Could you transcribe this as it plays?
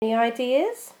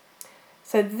ideas.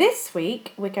 So this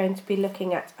week we're going to be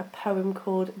looking at a poem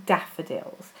called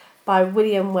Daffodils by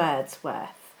William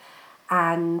Wordsworth,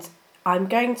 and I'm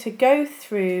going to go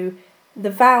through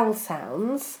the vowel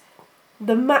sounds,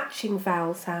 the matching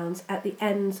vowel sounds at the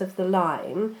ends of the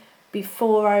line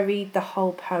before I read the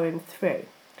whole poem through.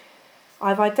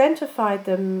 I've identified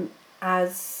them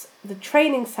as the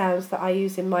training sounds that I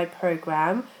use in my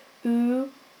programme: oo,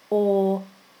 or,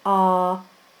 ah,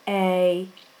 a,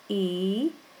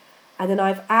 e, and then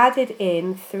I've added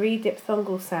in 3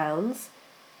 diphthongal sounds: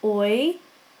 oi,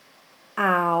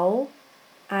 ow,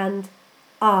 and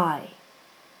I.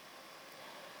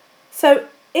 So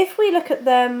if we look at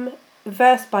them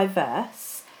verse by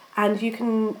verse, and you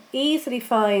can easily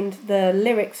find the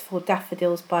lyrics for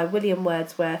Daffodils by William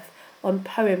Wordsworth on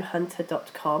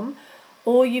poemhunter.com,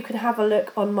 or you can have a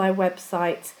look on my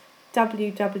website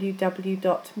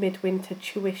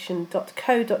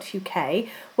www.midwintertuition.co.uk,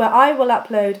 where I will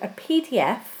upload a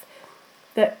PDF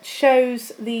that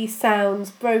shows the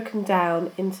sounds broken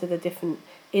down into the different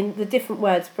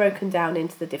words broken down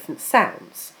into the different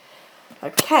sounds.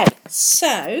 Okay,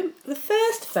 so the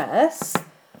first verse,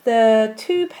 the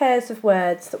 2 pairs of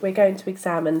words that we're going to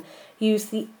examine use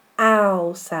the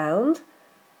ow sound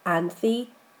and the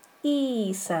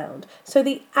e sound. So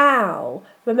the ow,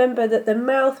 remember that the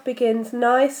mouth begins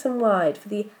nice and wide for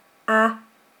the ow,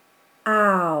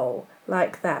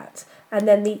 like that. And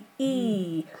then the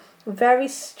e, very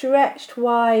stretched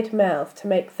wide mouth to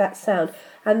make that sound.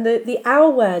 And the ow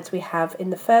words we have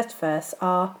in the first verse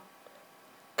are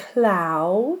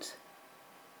cloud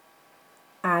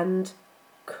and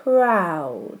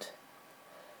crowd.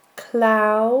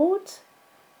 Cloud,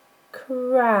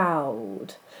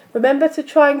 crowd. Remember to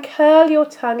try and curl your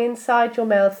tongue inside your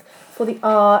mouth for the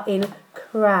R in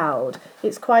crowd.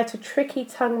 It's quite a tricky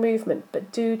tongue movement,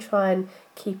 but do try and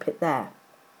keep it there.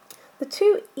 The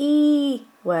 2 E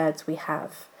words we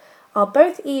have are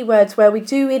both E words where we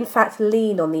do in fact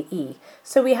lean on the E.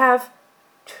 So we have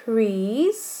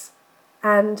trees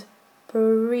and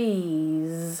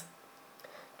breeze.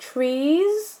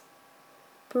 Trees,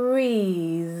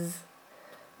 breeze.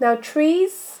 Now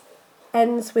trees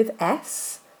ends with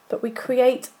S, but we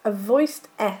create a voiced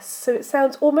S, so it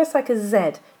sounds almost like a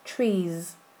Z,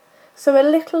 trees. So a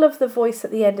little of the voice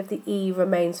at the end of the E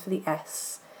remains for the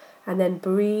S, and then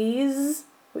breeze,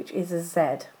 which is a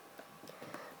Z.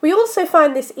 We also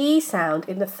find this E sound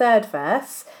in the third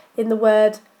verse in the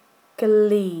word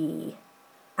glee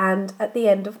and at the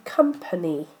end of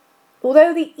company.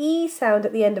 Although the E sound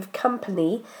at the end of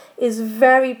company is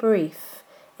very brief,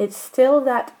 it's still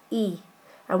that E,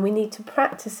 and we need to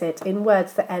practice it in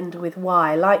words that end with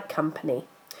Y, like company.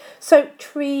 So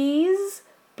trees,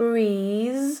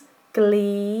 breeze,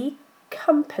 glee,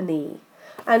 company.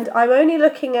 And I'm only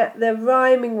looking at the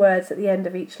rhyming words at the end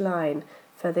of each line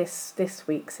for this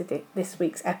week's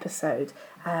episode,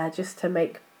 just to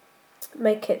make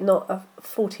it not a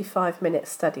 45-minute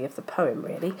study of the poem,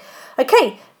 really.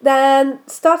 Okay, then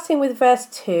starting with verse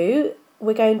 2,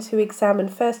 we're going to examine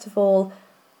first of all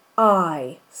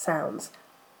I sounds.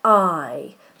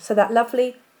 I. So that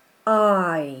lovely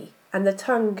I, and the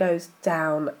tongue goes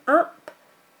down, up.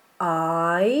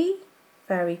 I.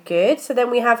 Very good. So then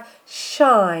we have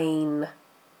shine,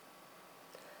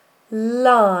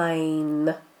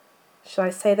 line. Shall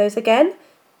I say those again?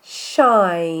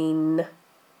 Shine,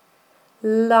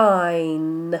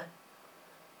 line.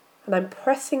 And I'm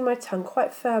pressing my tongue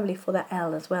quite firmly for that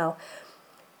L as well.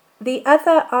 The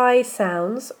other I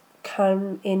sounds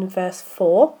come in verse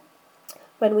 4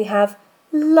 when we have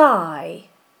lie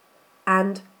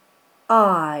and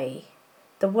I.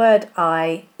 The word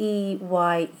I,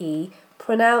 E-Y-E,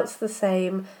 pronounced the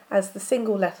same as the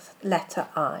single letter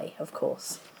I, of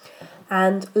course.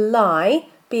 And lie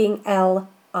being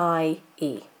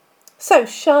L-I-E. So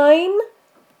shine,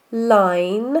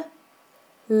 line,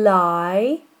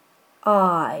 lie,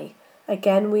 I.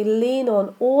 Again, we lean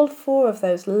on all 4 of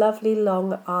those lovely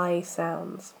long I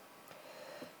sounds.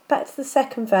 Back to the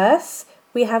second verse,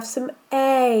 we have some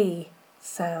A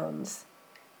sounds.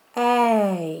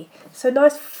 A. So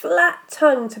nice flat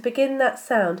tongue to begin that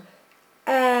sound.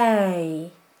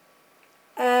 A.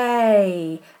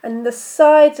 A. And the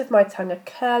sides of my tongue are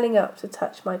curling up to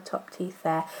touch my top teeth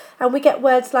there. And we get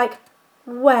words like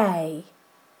way,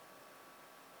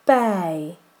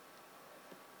 bay,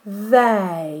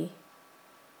 they,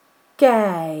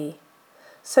 gay.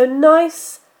 So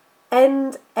nice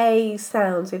end A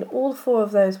sounds in all 4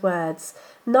 of those words.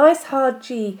 Nice hard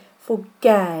G for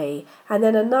gay, and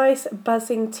then a nice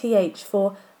buzzing TH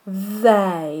for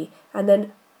they, and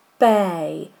then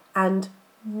bay and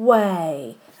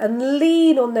way, and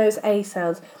lean on those A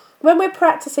sounds. when we're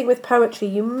practicing with poetry,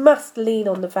 you must lean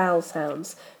on the vowel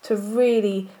sounds to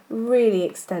really, really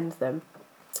extend them.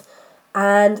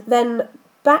 And then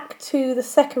back to the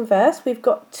second verse, we've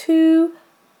got 2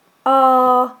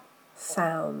 R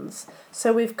sounds.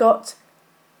 So we've got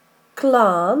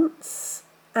glance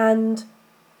and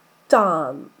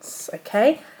dance,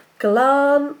 okay?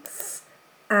 Glance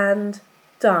and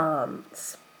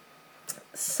dance.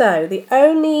 So the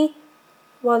only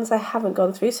ones I haven't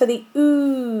gone through, so the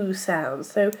ooh sound.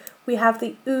 So we have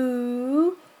the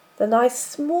ooh, the nice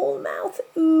small mouth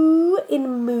ooh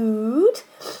in mood,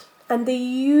 and the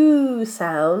u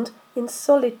sound in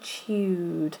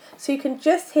solitude. So you can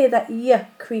just hear that y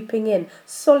creeping in,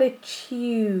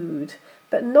 solitude,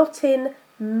 but not in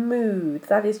mood.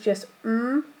 That is just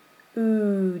ood.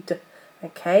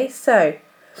 Okay, so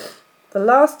the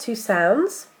last 2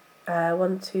 sounds,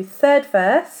 1, 2, third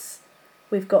verse,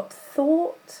 we've got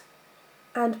thought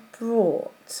and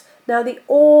brought. Now the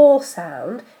or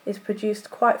sound is produced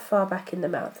quite far back in the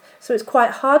mouth, so it's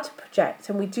quite hard to project,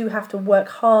 and we do have to work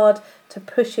hard to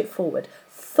push it forward.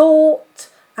 Thought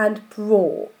and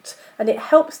brought, and it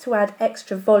helps to add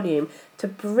extra volume to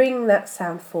bring that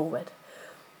sound forward.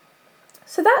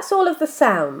 So that's all of the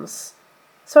sounds.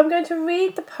 So I'm going to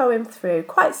read the poem through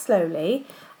quite slowly,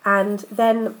 and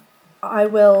then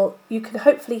you can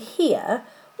hopefully hear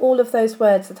all of those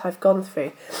words that I've gone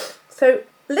through. So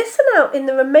listen out in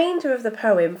the remainder of the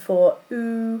poem for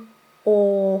oo,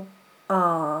 or,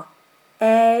 ah,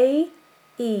 a,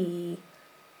 e,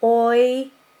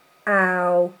 oi,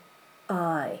 ow,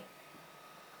 I.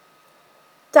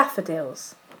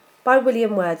 Daffodils by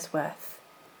William Wordsworth.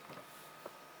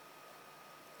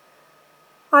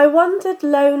 I wandered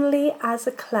lonely as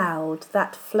a cloud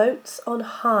that floats on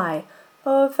high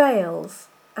o'er vales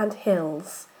and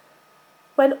hills,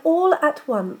 when all at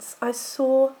once I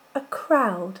saw a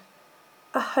crowd,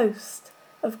 a host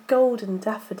of golden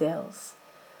daffodils,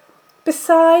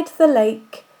 beside the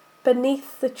lake,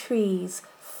 beneath the trees,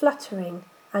 fluttering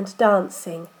and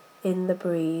dancing in the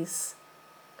breeze.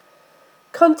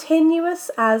 Continuous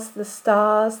as the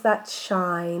stars that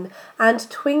shine and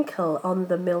twinkle on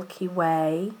the Milky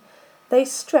Way, they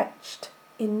stretched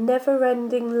in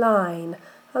never-ending line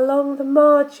along the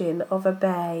margin of a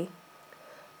bay.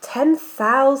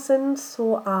 10,000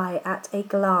 saw I at a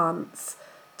glance,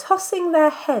 tossing their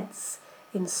heads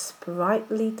in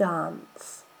sprightly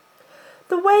dance.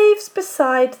 The waves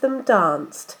beside them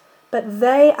danced, but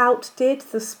they outdid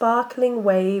the sparkling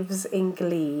waves in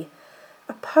glee.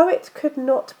 A poet could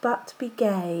not but be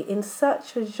gay in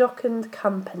such a jocund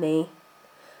company.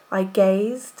 I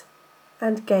gazed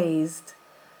and gazed,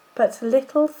 but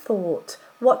little thought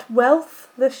what wealth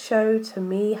the show to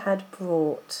me had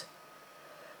brought.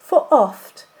 For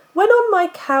oft, when on my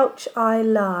couch I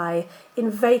lie,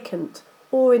 in vacant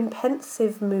or in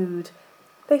pensive mood,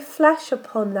 they flash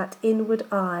upon that inward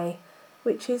eye,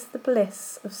 which is the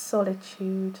bliss of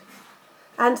solitude.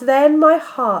 And then my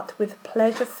heart with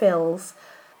pleasure fills,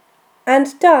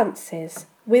 and dances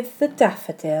with the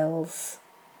daffodils.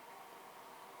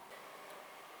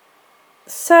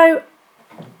 So,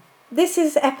 this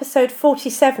is episode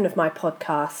 47 of my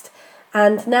podcast,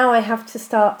 and now I have to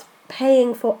start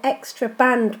paying for extra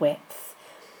bandwidth.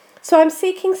 So I'm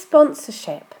seeking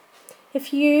sponsorship.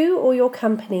 If you or your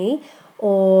company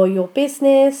or your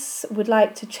business would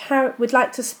like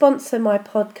to sponsor my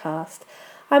podcast,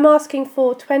 I'm asking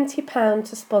for £20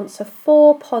 to sponsor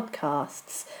 4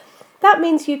 podcasts. That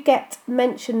means you get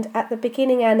mentioned at the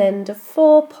beginning and end of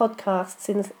 4 podcasts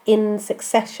in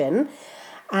succession,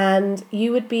 and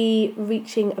you would be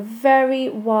reaching a very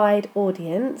wide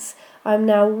audience. I'm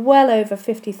now well over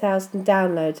 50,000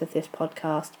 downloads of this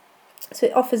podcast. So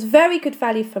it offers very good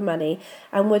value for money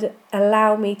and would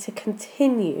allow me to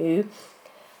continue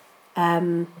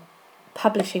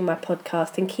publishing my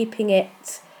podcast and keeping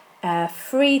it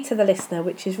free to the listener,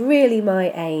 which is really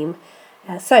my aim.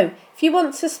 So if you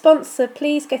want to sponsor,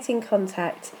 please get in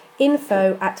contact.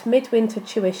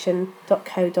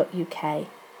 info@midwintertuition.co.uk.